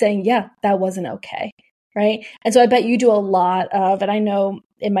folks saying, yeah, that wasn't okay. Right. And so I bet you do a lot of, and I know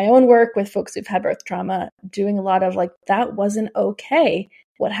in my own work with folks who've had birth trauma, doing a lot of like, that wasn't okay.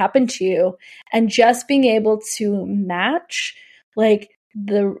 What happened to you? And just being able to match like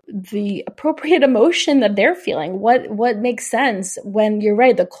the appropriate emotion that they're feeling. What makes sense when you're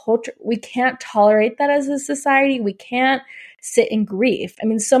right. The culture, we can't tolerate that as a society. We can't sit in grief. I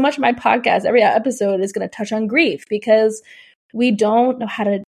mean, so much of my podcast, every episode is going to touch on grief because we don't know how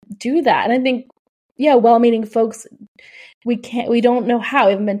to do that. And I think, yeah, well-meaning folks, we don't know how.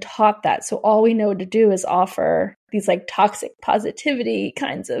 We haven't been taught that. So all we know to do is offer these like toxic positivity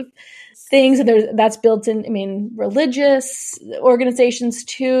kinds of things. And that's built in, religious organizations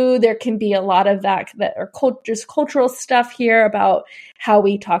too. There can be a lot of that are just cultural stuff here about how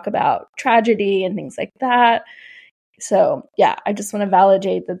we talk about tragedy and things like that. So yeah, I just want to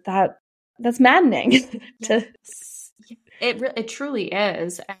validate that's maddening. It truly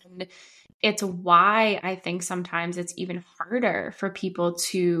is. And it's why I think sometimes it's even harder for people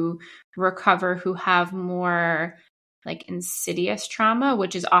to recover who have more like insidious trauma,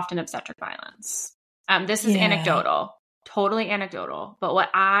 which is often obstetric violence. This is anecdotal, totally anecdotal. But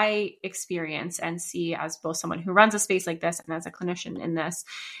what I experience and see as both someone who runs a space like this and as a clinician in this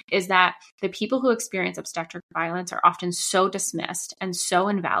is that the people who experience obstetric violence are often so dismissed and so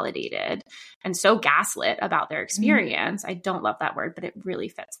invalidated and so gaslit about their experience. I don't love that word, but it really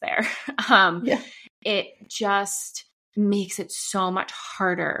fits there. It just makes it so much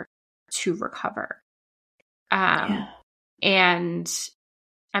harder to recover. And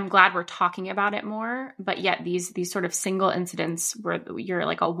I'm glad we're talking about it more, but yet these sort of single incidents where you're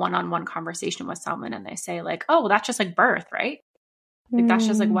like a one-on-one conversation with someone and they say like, oh, well, that's just like birth, right? Like that's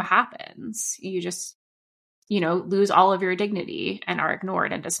just like what happens. You just, lose all of your dignity and are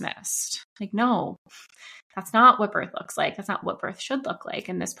ignored and dismissed. Like, no, that's not what birth looks like. That's not what birth should look like.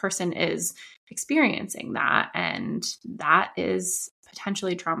 And this person is experiencing that. And that is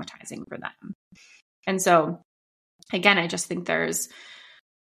potentially traumatizing for them. And so again, I just think there's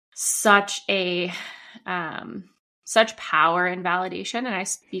such power in validation. And I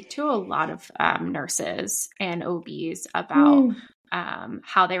speak to a lot of nurses and OBs about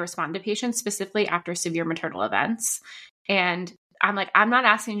how they respond to patients, specifically after severe maternal events. And I'm like, I'm not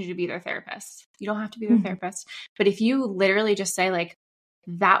asking you to be their therapist. You don't have to be their therapist. But if you literally just say like,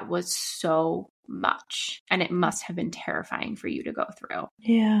 that was so much and it must have been terrifying for you to go through.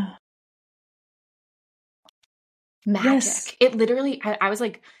 Yeah. Magic. Yes. It literally, I was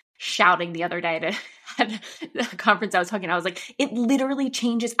like shouting the other day at the conference I was talking. I was like, it literally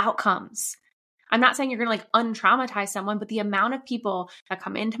changes outcomes. I'm not saying you're going to like untraumatize someone, but the amount of people that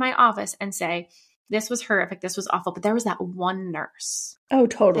come into my office and say, this was horrific, this was awful, but there was that one nurse. Oh,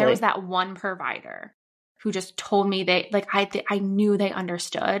 totally. There was that one provider who just told me I knew they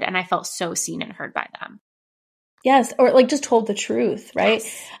understood, and I felt so seen and heard by them. Yes. Or like just told the truth. Right.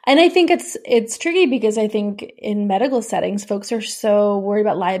 Yes. And I think it's tricky because I think in medical settings, folks are so worried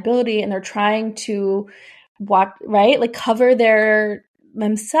about liability and they're trying to like cover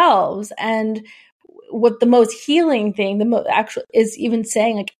themselves. And what the most healing thing, actual is even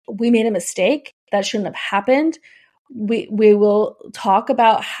saying like, we made a mistake that shouldn't have happened. We will talk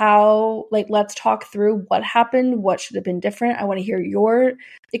about how, like, let's talk through what happened, what should have been different. I want to hear your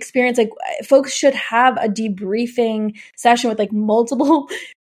experience. Like, folks should have a debriefing session with like multiple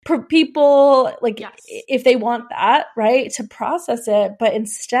people, like yes. if they want that, right, to process it. But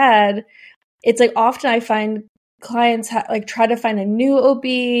instead, it's like often I find clients like try to find a new OB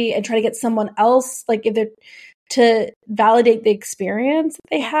and try to get someone else, like if they're to validate the experience that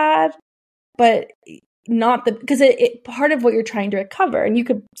they had, but not because it part of what you're trying to recover, and you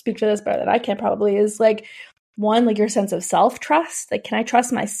could speak to this better than I can probably, is like one, like your sense of self-trust. Like, can I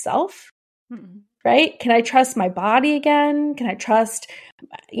trust myself? Mm-hmm. Right? Can I trust my body again? Can I trust,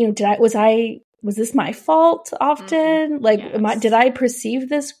 was this my fault often? Mm-hmm. Like, yes. Did I perceive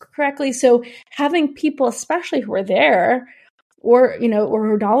this correctly? So having people, especially who are there or who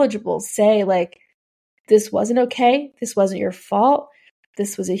are knowledgeable, say like, this wasn't okay. This wasn't your fault.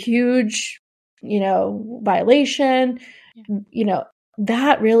 This was a huge, violation,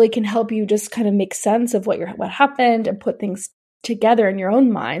 that really can help you just kind of make sense of what happened and put things together in your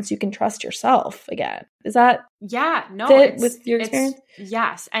own mind so you can trust yourself again. Is that fit with your experience?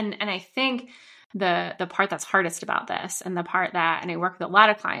 Yes. And I think the part that's hardest about this, and the part that, and I work with a lot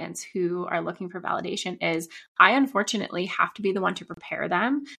of clients who are looking for validation, is I unfortunately have to be the one to prepare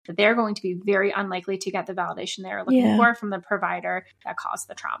them that they're going to be very unlikely to get the validation they're looking for from the provider that caused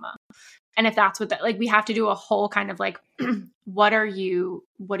the trauma. And if that's what we have to do a whole kind of like, what are you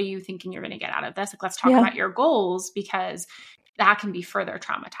thinking you're going to get out of this? Like, let's talk about your goals, because that can be further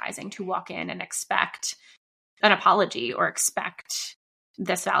traumatizing to walk in and expect an apology or expect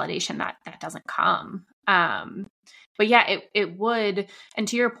this validation that doesn't come. But yeah, it would. And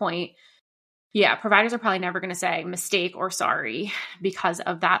to your point, yeah, providers are probably never going to say mistake or sorry because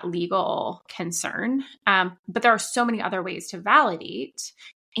of that legal concern. But there are so many other ways to validate.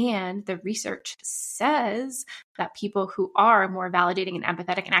 And the research says that people who are more validating and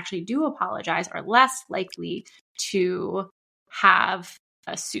empathetic and actually do apologize are less likely to have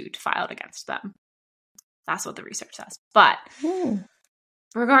a suit filed against them. That's what the research says. But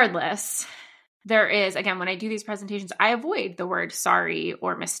regardless, there is, again, when I do these presentations, I avoid the word sorry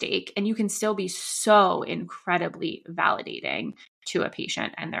or mistake, and you can still be so incredibly validating to a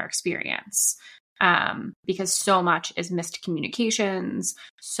patient and their experience. Because so much is missed communications,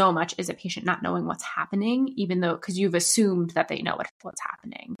 so much is a patient not knowing what's happening, even though, because you've assumed that they know what's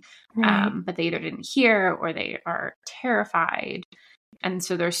happening, right. But they either didn't hear or they are terrified. And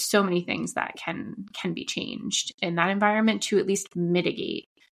so there's so many things that can be changed in that environment to at least mitigate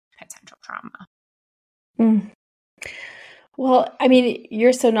potential trauma. Well, I mean,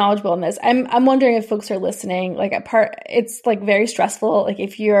 you're so knowledgeable in this. I'm wondering if folks are listening, like it's like very stressful. Like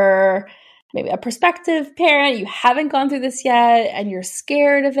if you're maybe a prospective parent, you haven't gone through this yet, and you're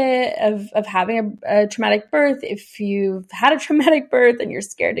scared of it, of having a traumatic birth. If you've had a traumatic birth and you're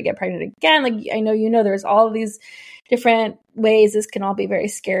scared to get pregnant again, like I know there's all of these different ways this can all be very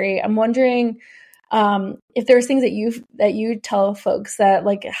scary. I'm wondering if there's things that you tell folks that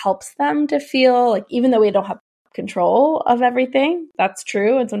like helps them to feel like, even though we don't have control of everything, that's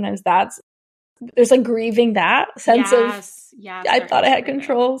true, and sometimes there's like grieving that sense of I thought I had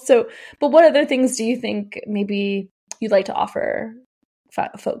control. So, but what other things do you think maybe you'd like to offer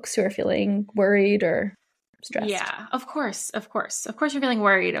folks who are feeling worried or stressed? Yeah, of course. You're feeling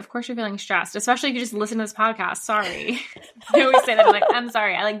worried. Of course you're feeling stressed, especially if you just listen to this podcast. Sorry. I always say that. I'm like, I'm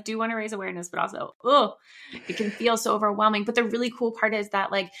sorry. I do want to raise awareness, but also, it can feel so overwhelming. But the really cool part is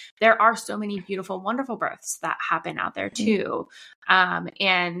that there are so many beautiful, wonderful births that happen out there too.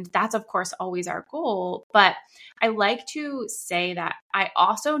 And that's of course always our goal. But I like to say that I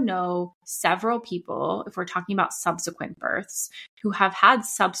also know several people, if we're talking about subsequent births, who have had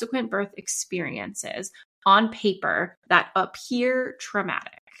subsequent birth experiences on paper that appear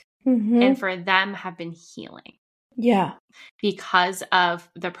traumatic and for them have been healing. Yeah. Because of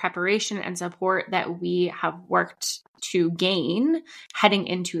the preparation and support that we have worked to gain heading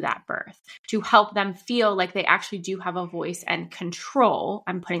into that birth, to help them feel like they actually do have a voice and control.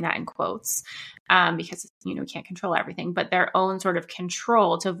 I'm putting that in quotes because, you can't control everything, but their own sort of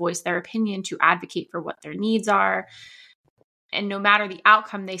control to voice their opinion, to advocate for what their needs are. And no matter the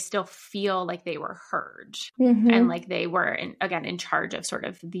outcome, they still feel like they were heard and like they were, in charge of sort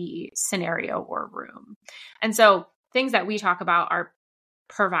of the scenario or room. And so things that we talk about are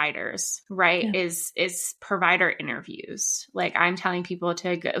providers, right? Yeah. Is provider interviews. Like I'm telling people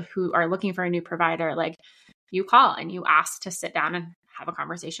to go, who are looking for a new provider, like you call and you ask to sit down and have a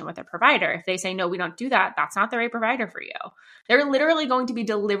conversation with a provider. If they say, no, we don't do that, that's not the right provider for you. They're literally going to be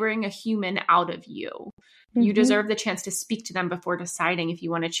delivering a human out of you. You deserve the chance to speak to them before deciding if you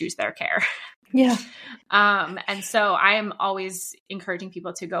want to choose their care. Yeah. And so I am always encouraging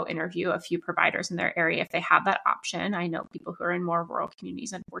people to go interview a few providers in their area if they have that option. I know people who are in more rural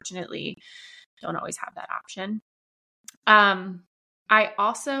communities, unfortunately, don't always have that option. I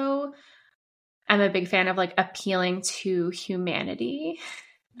also am a big fan of like appealing to humanity.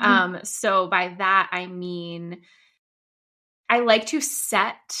 So by that, I mean, I like to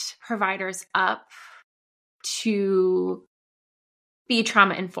set providers up to be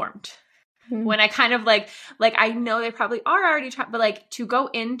trauma informed. When I kind of like I know they probably are already but like to go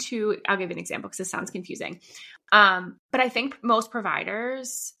into, I'll give you an example because this sounds confusing. But I think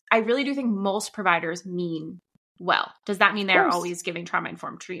I really do think most providers mean well. Does that mean they're always giving trauma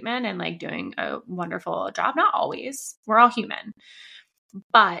informed treatment and like doing a wonderful job? Not always. We're all human.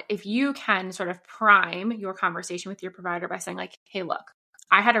 But if you can sort of prime your conversation with your provider by saying like, hey, look,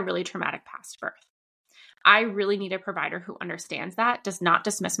 I had a really traumatic past birth. I really need a provider who understands that, does not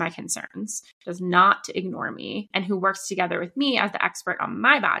dismiss my concerns, does not ignore me, and who works together with me as the expert on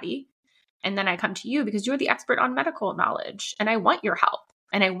my body. And then I come to you because you're the expert on medical knowledge, and I want your help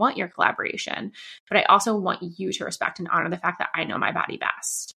and I want your collaboration, but I also want you to respect and honor the fact that I know my body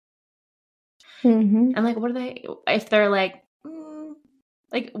best. And like, if they're like,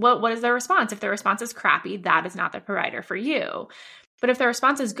 what is their response? If their response is crappy, that is not the provider for you. But if their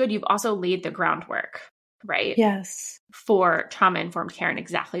response is good, you've also laid the groundwork, right? Yes. For trauma-informed care and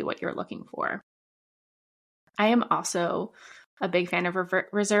exactly what you're looking for. I am also a big fan of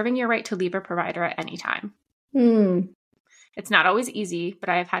reserving your right to leave a provider at any time. It's not always easy, but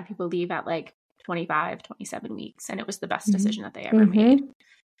I've had people leave at like 25, 27 weeks, and it was the best decision that they ever made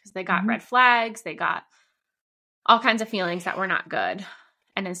because they got red flags, they got all kinds of feelings that were not good.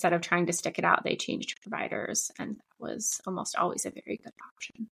 And instead of trying to stick it out, they changed providers, and that was almost always a very good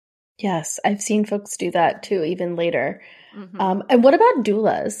option. Yes, I've seen folks do that too, even later. And what about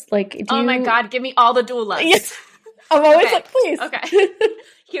doulas? Like, oh my God, give me all the doulas. Yes. I'm always like, please. Okay.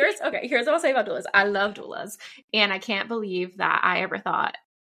 Here's what I'll say about doulas. I love doulas, and I can't believe that I ever thought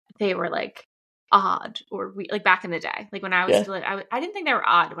they were like odd or like back in the day. Like when I was, I didn't think they were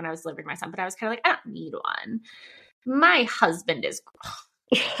odd when I was delivering my son, but I was kind of like, I don't need one. My husband is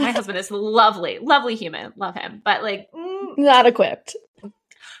lovely, lovely human. Love him. But like, not equipped.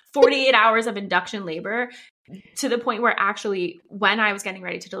 48 hours of induction labor to the point where actually when I was getting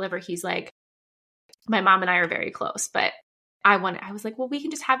ready to deliver, he's like, my mom and I are very close, but I was like, well, we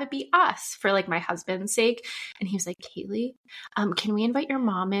can just have it be us for like my husband's sake. And he was like, Kayleigh, can we invite your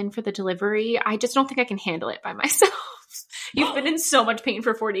mom in for the delivery? I just don't think I can handle it by myself. You've been in so much pain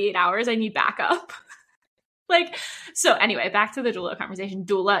for 48 hours. I need backup. Like, so anyway, back to the doula conversation.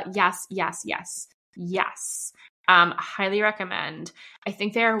 Doula, yes, yes, yes, yes. Highly recommend. I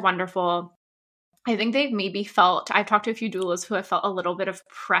think they are wonderful. I think they've maybe I've talked to a few doulas who have felt a little bit of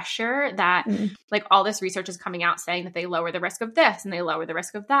pressure that like all this research is coming out saying that they lower the risk of this and they lower the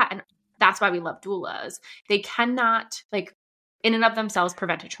risk of that. And that's why we love doulas. They cannot like in and of themselves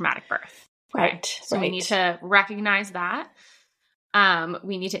prevent a traumatic birth. Okay? Right. So we need to recognize that.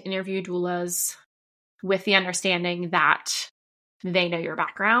 We need to interview doulas with the understanding that they know your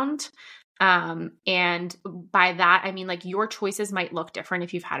background. And by that, I mean, like your choices might look different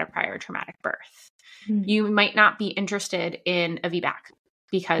if you've had a prior traumatic birth. You might not be interested in a VBAC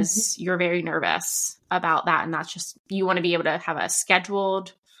because you're very nervous about that. And that's just, you want to be able to have a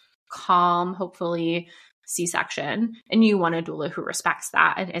scheduled, calm, hopefully C-section. And you want a doula who respects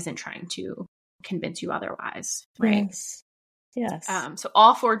that and isn't trying to convince you otherwise. Right. Yes. So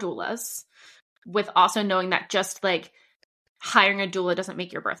all 4 doulas, with also knowing that just like hiring a doula doesn't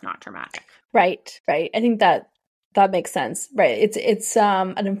make your birth not traumatic. Right. I think that makes sense. Right. It's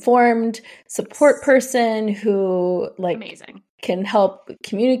an informed support person who like amazing can help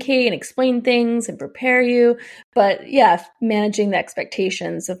communicate and explain things and prepare you. But yeah, managing the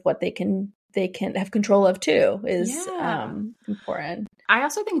expectations of what they can have control of too is important. I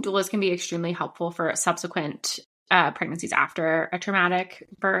also think doulas can be extremely helpful for subsequent pregnancies after a traumatic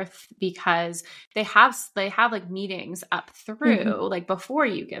birth, because they have like meetings up through like before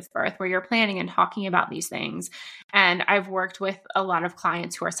you give birth where you're planning and talking about these things. And I've worked with a lot of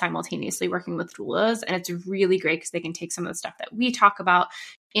clients who are simultaneously working with doulas, and it's really great because they can take some of the stuff that we talk about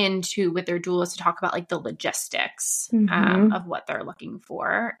into with their doulas to talk about like the logistics of what they're looking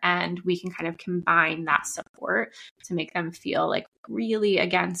for. And we can kind of combine that support to make them feel like really,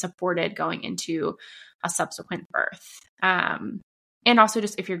 again, supported going into a subsequent birth. And also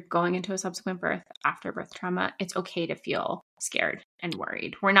just if you're going into a subsequent birth after birth trauma, it's okay to feel scared and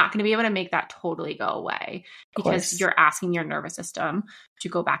worried. We're not going to be able to make that totally go away because you're asking your nervous system to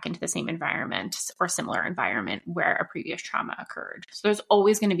go back into the same environment or similar environment where a previous trauma occurred. So there's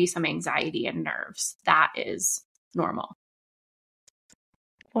always going to be some anxiety and nerves. That is normal.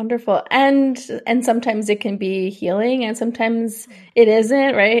 Wonderful. And sometimes it can be healing and sometimes it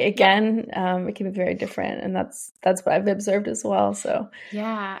isn't, right? Again, it can be very different. And that's what I've observed as well. So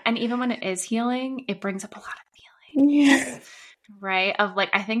yeah. And even when it is healing, it brings up a lot of feelings. Yeah. Right? Of like,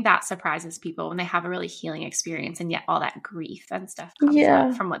 I think that surprises people when they have a really healing experience and yet all that grief and stuff comes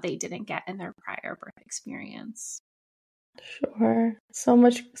up from what they didn't get in their prior birth experience. Sure. So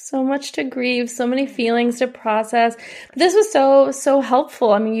much to grieve, so many feelings to process. But this was so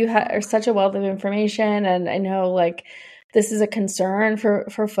helpful. I mean, you are such a wealth of information, and I know like this is a concern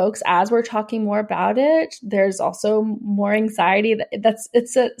for folks as we're talking more about it. There's also more anxiety.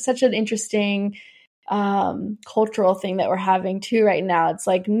 It's such an interesting cultural thing that we're having too right now. It's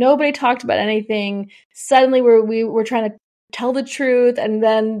like nobody talked about anything. Suddenly we're trying to tell the truth, and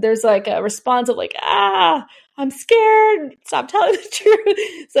then there's like a response of like, I'm scared, stop telling the truth.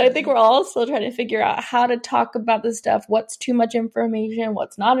 So I think we're all still trying to figure out how to talk about this stuff, what's too much information,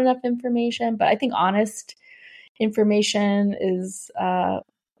 what's not enough information. But I think honest information is kind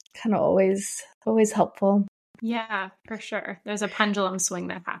of always helpful. Yeah, for sure. There's a pendulum swing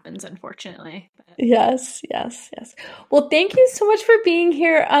that happens, unfortunately. Yes. Well, thank you so much for being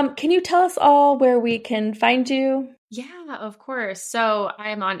here. Can you tell us all where we can find you? Yeah, of course. So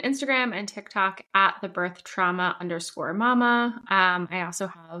I'm on Instagram and TikTok at thebirthtrauma_mama. I also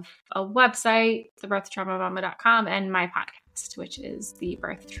have a website, thebirthtraumamama.com, and my podcast, which is the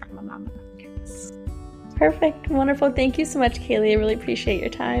Birth Trauma Mama Podcast. Perfect. Wonderful. Thank you so much, Kayleigh. I really appreciate your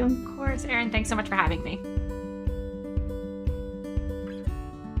time. Of course, Erin. Thanks so much for having me.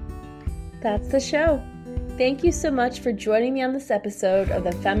 That's the show. Thank you so much for joining me on this episode of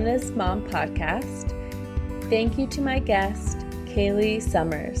the Feminist Mom Podcast. Thank you to my guest, Kayleigh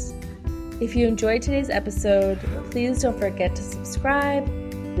Summers. If you enjoyed today's episode, please don't forget to subscribe,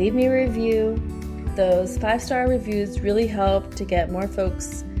 leave me a review. Those 5-star reviews really help to get more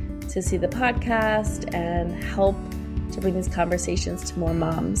folks to see the podcast and help to bring these conversations to more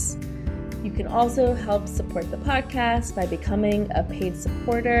moms. You can also help support the podcast by becoming a paid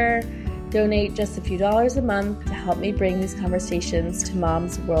supporter. Donate just a few dollars a month to help me bring these conversations to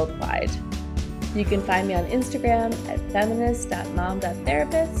moms worldwide. You can find me on Instagram at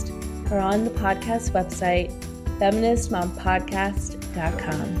feminist.mom.therapist or on the podcast website,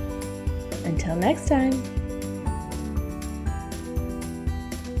 feministmompodcast.com. Until next time.